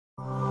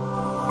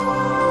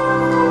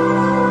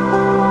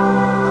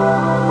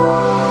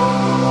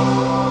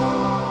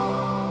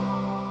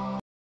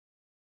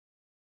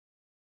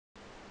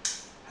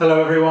Hello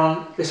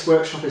everyone, this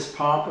workshop is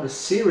part of a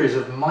series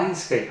of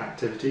mindscape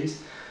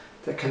activities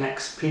that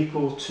connects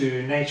people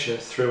to nature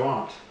through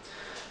art.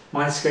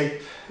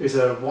 Mindscape is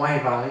a Wye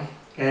Valley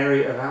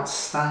area of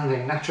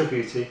outstanding natural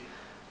beauty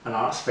and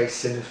Artspace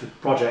Cinderford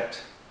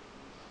project.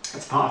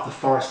 It's part of the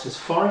Foresters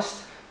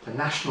Forest, the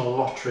National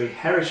Lottery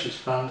Heritage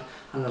Fund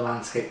and the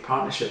Landscape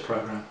Partnership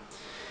Programme.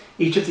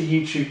 Each of the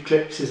YouTube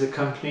clips is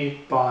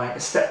accompanied by a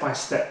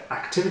step-by-step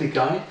activity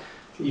guide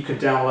that you can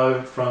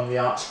download from the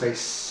Artspace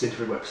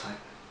Cinderford website.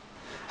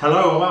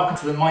 Hello and welcome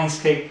to the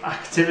Mindscape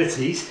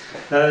activities.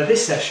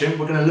 This session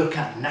we're going to look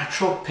at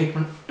natural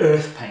pigment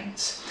earth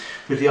paints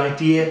with the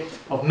idea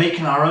of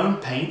making our own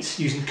paints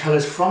using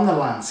colours from the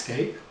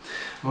landscape,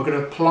 and we're going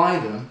to apply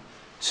them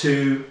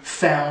to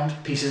found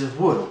pieces of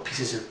wood or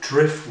pieces of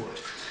driftwood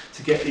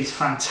to get these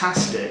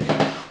fantastic,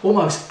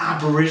 almost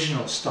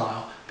aboriginal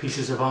style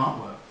pieces of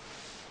artwork.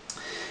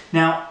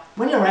 Now,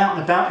 when you're out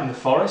and about in the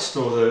forest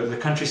or the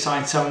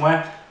countryside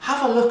somewhere,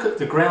 have a look at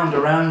the ground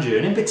around you,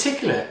 and in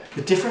particular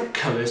the different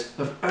colours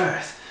of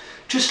earth.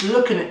 Just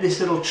looking at this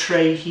little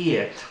tray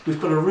here,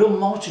 we've got a real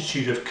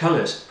multitude of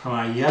colours, from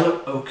our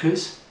yellow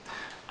ochres,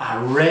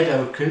 our red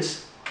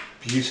ochres,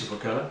 beautiful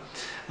colour,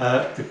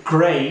 the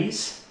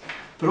greys,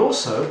 but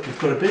also we've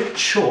got a bit of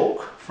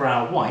chalk for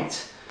our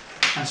white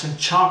and some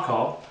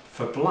charcoal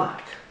for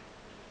black.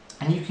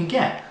 And you can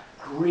get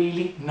a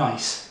really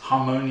nice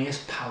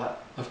harmonious palette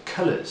of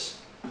colours.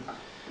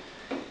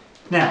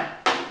 Now,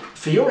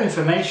 for your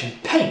information,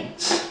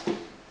 paints,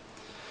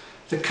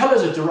 the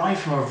colours are derived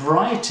from a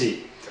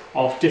variety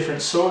of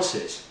different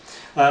sources.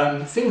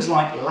 Things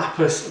like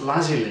lapis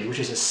lazuli, which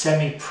is a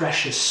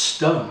semi-precious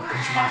stone that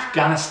comes from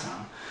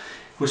Afghanistan,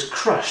 was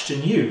crushed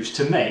and used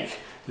to make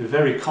the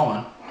very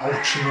common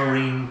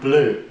ultramarine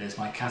blue. There's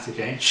my cat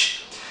again.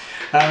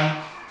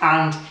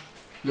 And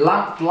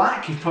lamp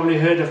black, you've probably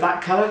heard of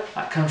that colour.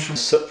 That comes from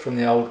soot from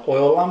the old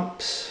oil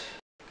lamps.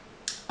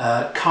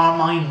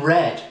 Carmine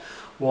red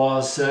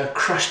was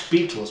crushed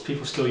beetles.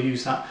 People still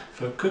use that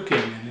for cooking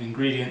and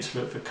ingredients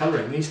for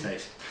colouring these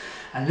days.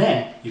 And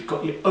then you've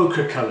got your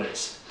ochre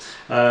colours,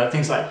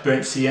 things like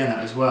burnt sienna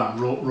as well,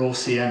 raw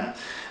sienna.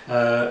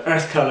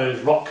 Earth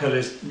colours, rock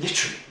colours,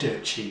 literally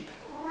dirt cheap.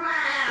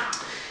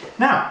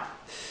 Now,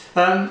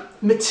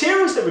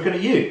 materials that we're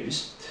going to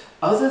use,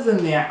 other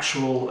than the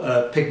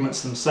actual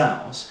pigments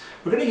themselves,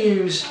 we're going to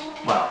use,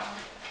 well,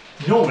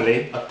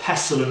 normally a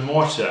pestle and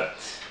mortar.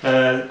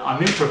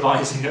 I'm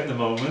improvising at the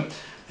moment.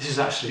 This is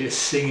actually a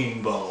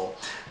singing bowl,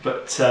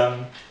 but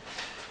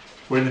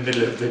we're in the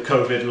middle of the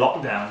COVID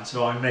lockdown,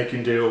 so I'm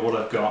making do with what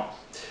I've got.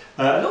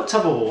 A little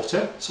tub of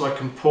water so I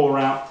can pour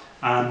out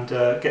and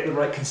get the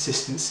right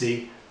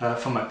consistency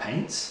for my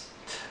paints.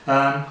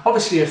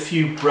 Obviously a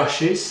few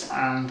brushes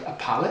and a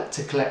palette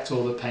to collect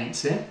all the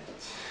paints in.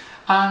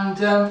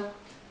 And a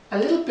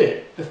little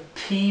bit of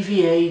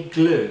PVA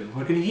glue.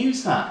 We're going to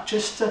use that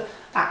just to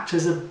act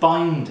as a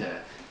binder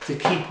to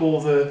keep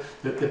all the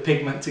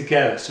pigment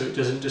together so it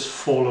doesn't just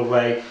fall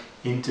away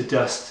into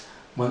dust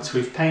once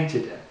we've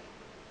painted it.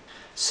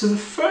 So the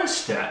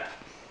first step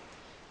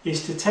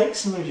is to take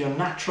some of your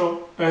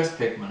natural earth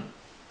pigment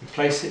and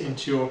place it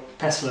into your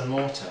pestle and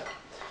mortar.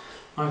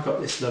 I've got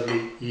this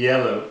lovely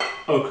yellow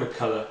ochre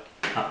colour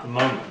at the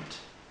moment.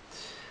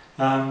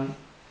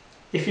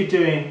 If you're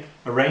doing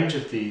a range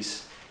of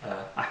these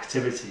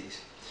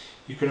activities,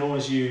 you can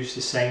always use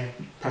the same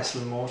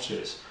pestle and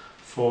mortars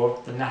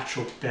for the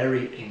natural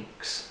berry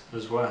inks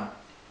as well.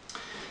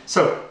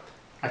 So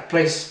I've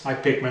placed my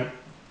pigment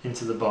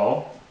into the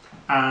bowl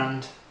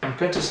and I'm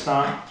going to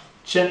start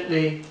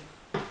gently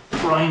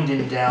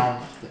grinding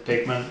down the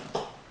pigment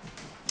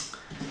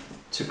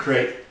to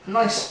create a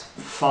nice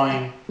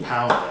fine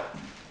powder,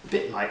 a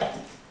bit like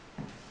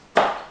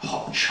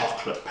hot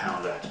chocolate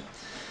powder.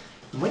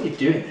 And when you're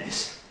doing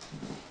this,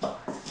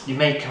 you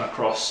may come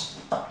across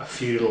a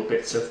few little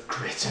bits of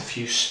grit, a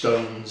few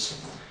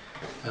stones,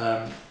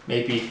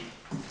 maybe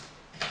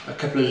a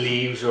couple of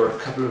leaves or a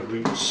couple of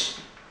roots,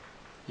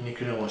 and you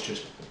can always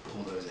just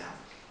pull those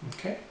out.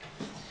 Okay.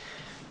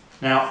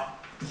 Now,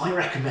 I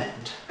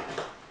recommend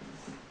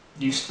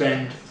you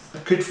spend a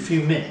good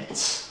few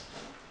minutes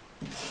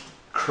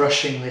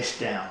crushing this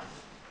down,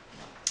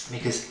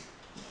 because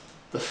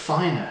the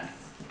finer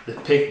the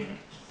pigment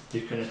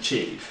you can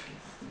achieve,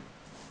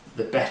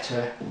 the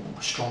better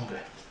or stronger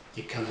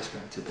your colour is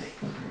going to be.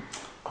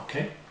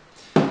 Okay.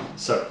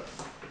 So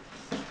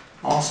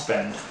I'll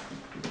spend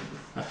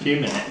a few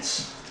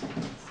minutes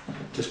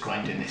just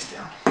grinding this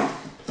down.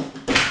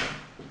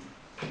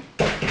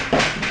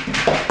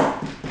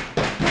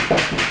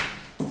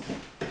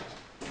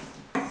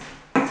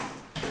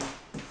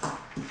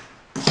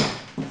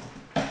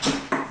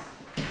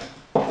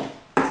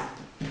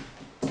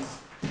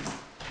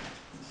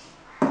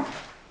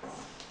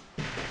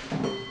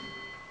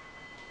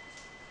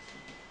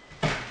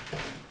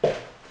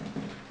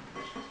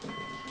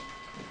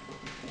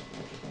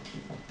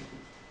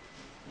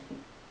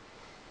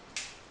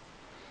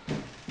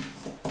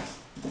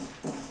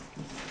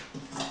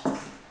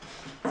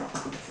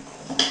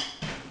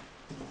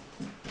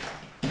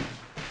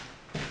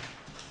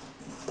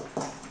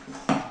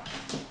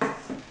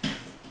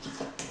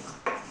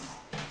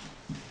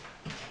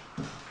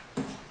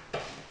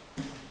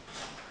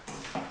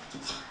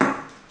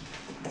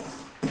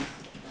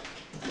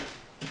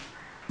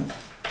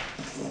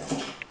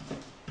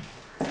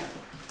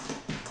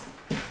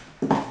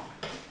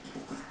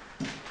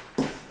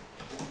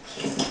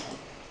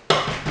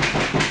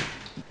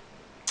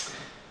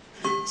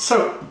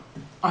 So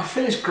I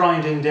finished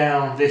grinding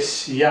down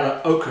this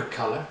yellow ochre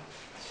colour,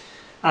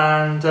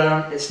 and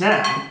it's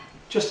now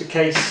just a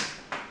case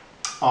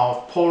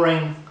of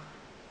pouring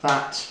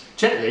that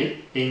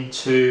gently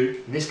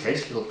into, in this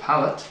case, a little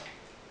palette,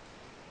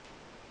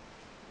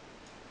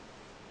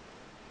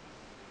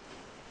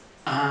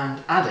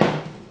 and adding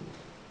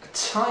a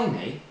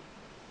tiny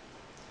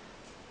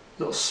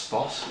little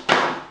spot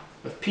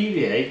of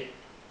PVA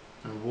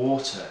and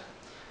water.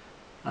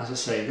 As I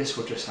say, this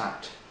will just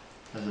act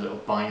as a little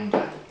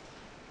binder,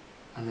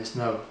 and there's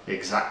no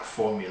exact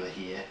formula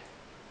here.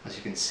 As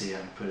you can see,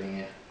 I'm putting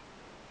in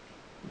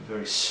a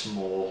very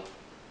small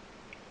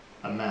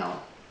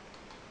amount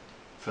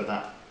for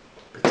that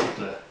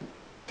particular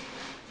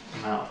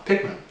amount of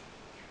pigment.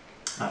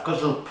 Now, I've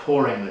got a little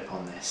pouring lip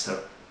on this, so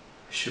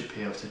I should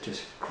be able to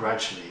just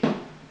gradually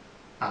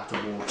add the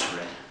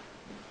water in,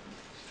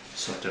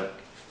 so I don't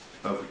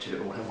overdo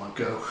it all in one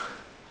go.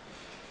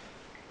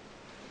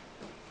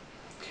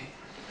 Okay,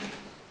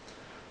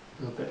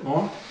 a little bit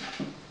more.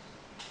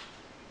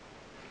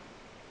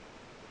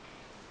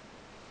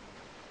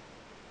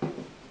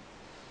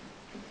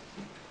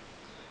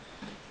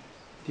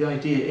 The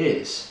idea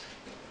is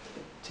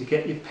to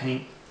get your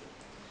paint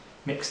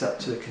mixed up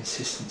to the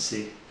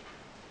consistency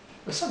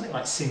of something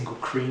like single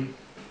cream.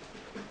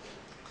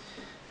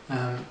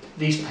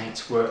 These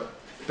paints work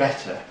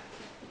better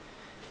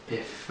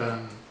if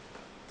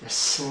they're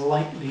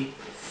slightly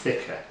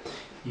thicker.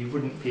 You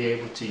wouldn't be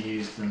able to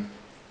use them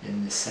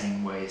in the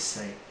same way as,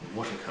 say,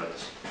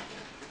 watercolours.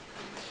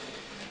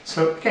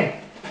 So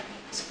again,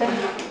 spend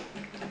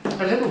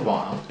a little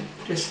while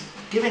just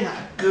giving that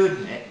a good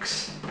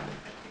mix,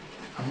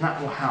 and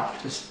that will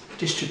help just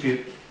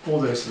distribute all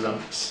those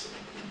lumps,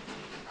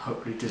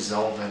 hopefully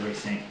dissolve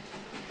everything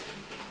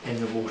in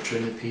the water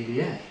and the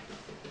PVA.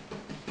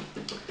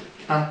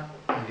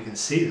 And you can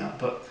see that,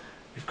 but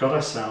we've got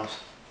ourselves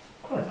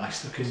quite a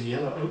nice looking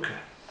yellow ochre.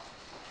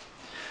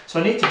 So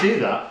I need to do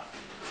that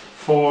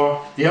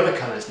for the other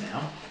colours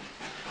now,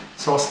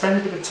 so I'll spend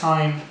a bit of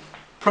time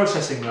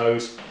processing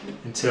those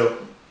until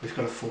we've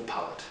got a full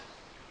palette.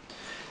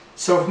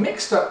 So I've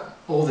mixed up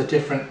all the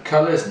different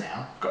colours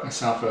now. I've got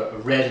myself a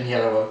red and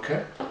yellow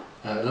ochre,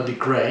 a lovely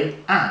grey,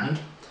 and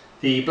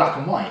the black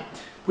and white.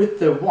 With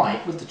the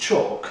white, with the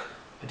chalk,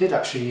 I did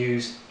actually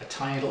use a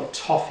tiny little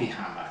toffee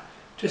hammer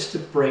just to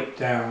break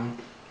down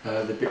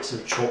the bits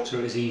of chalk so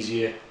it was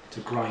easier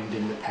to grind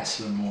in the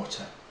pestle and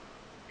mortar.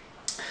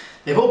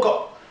 They've all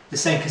got the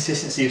same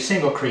consistency of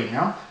single cream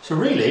now, so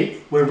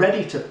really we're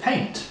ready to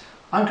paint.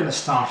 I'm going to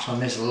start on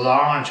this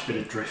large bit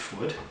of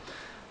driftwood.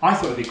 I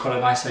thought it would be quite a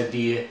nice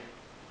idea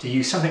to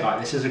use something like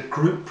this as a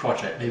group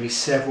project, maybe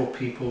several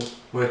people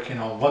working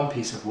on one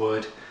piece of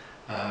wood.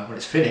 When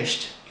it's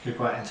finished, you could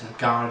go out into the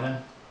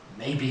garden,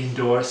 maybe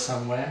indoors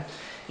somewhere.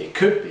 It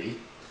could be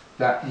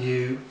that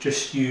you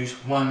just use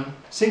one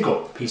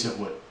single piece of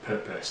wood per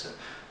person.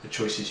 The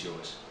choice is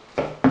yours.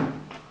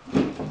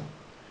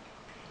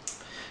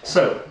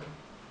 So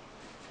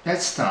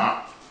let's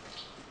start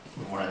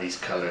with one of these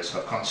colours. So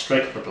I've gone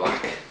straight for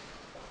black,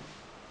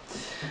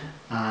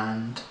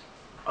 and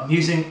I'm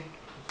using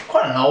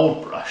quite an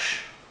old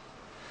brush,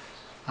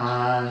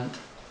 and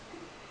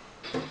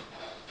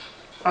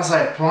as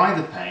I apply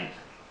the paint,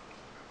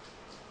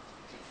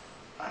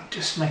 I'm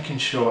just making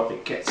sure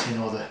it gets in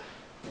all the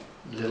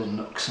little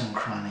nooks and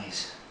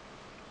crannies.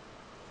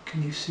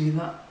 Can you see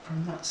that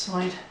from that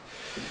side?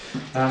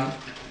 I'm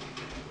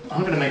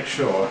going to make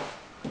sure,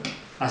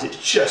 as it's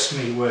just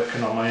me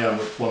working on my own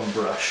with one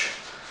brush,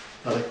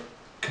 that I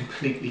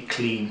completely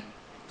clean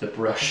the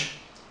brush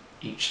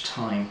each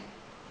time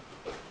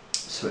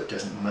so it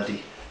doesn't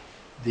muddy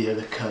the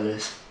other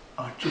colours.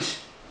 I just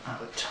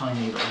have a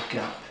tiny little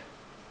gap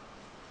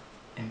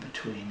in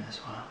between as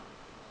well.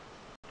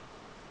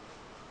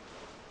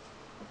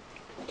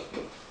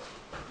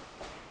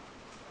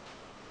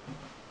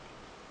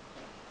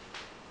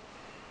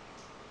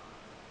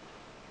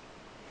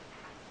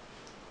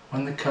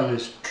 When the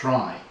colour's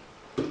dry,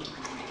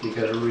 you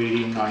get a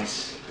really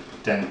nice,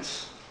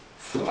 dense,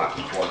 flat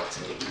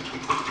quality.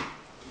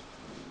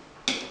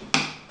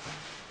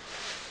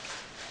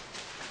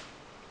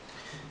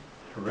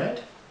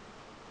 Red.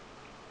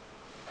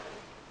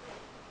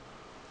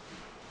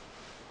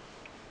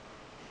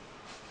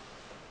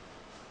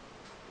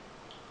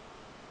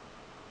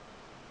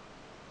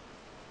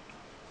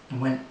 And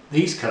when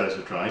these colours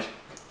are dried,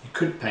 you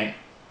could paint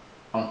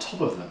on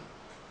top of them.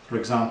 For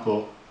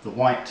example, the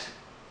white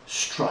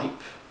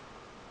stripe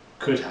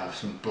could have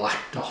some black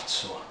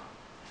dots or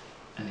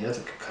any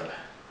other colour.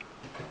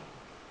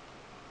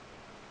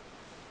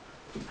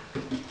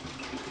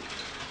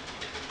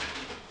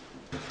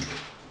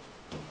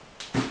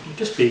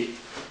 Just be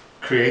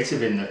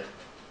creative in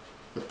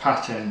the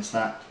patterns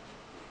that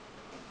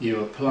you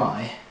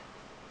apply.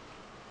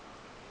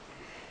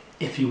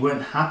 If you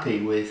weren't happy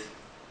with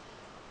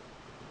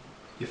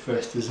your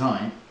first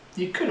design,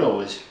 you could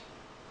always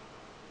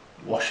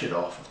wash it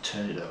off or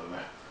turn it over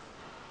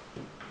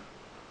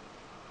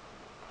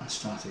and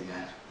start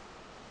again.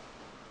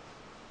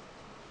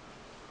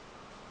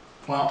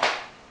 Well,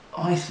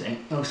 I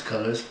think those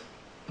colours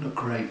look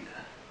great.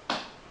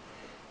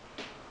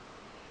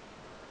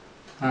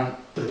 And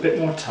with a bit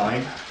more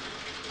time,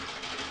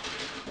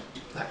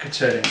 that could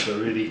turn into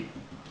a really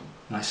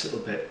nice little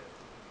bit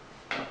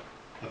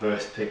of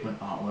earth pigment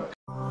artwork.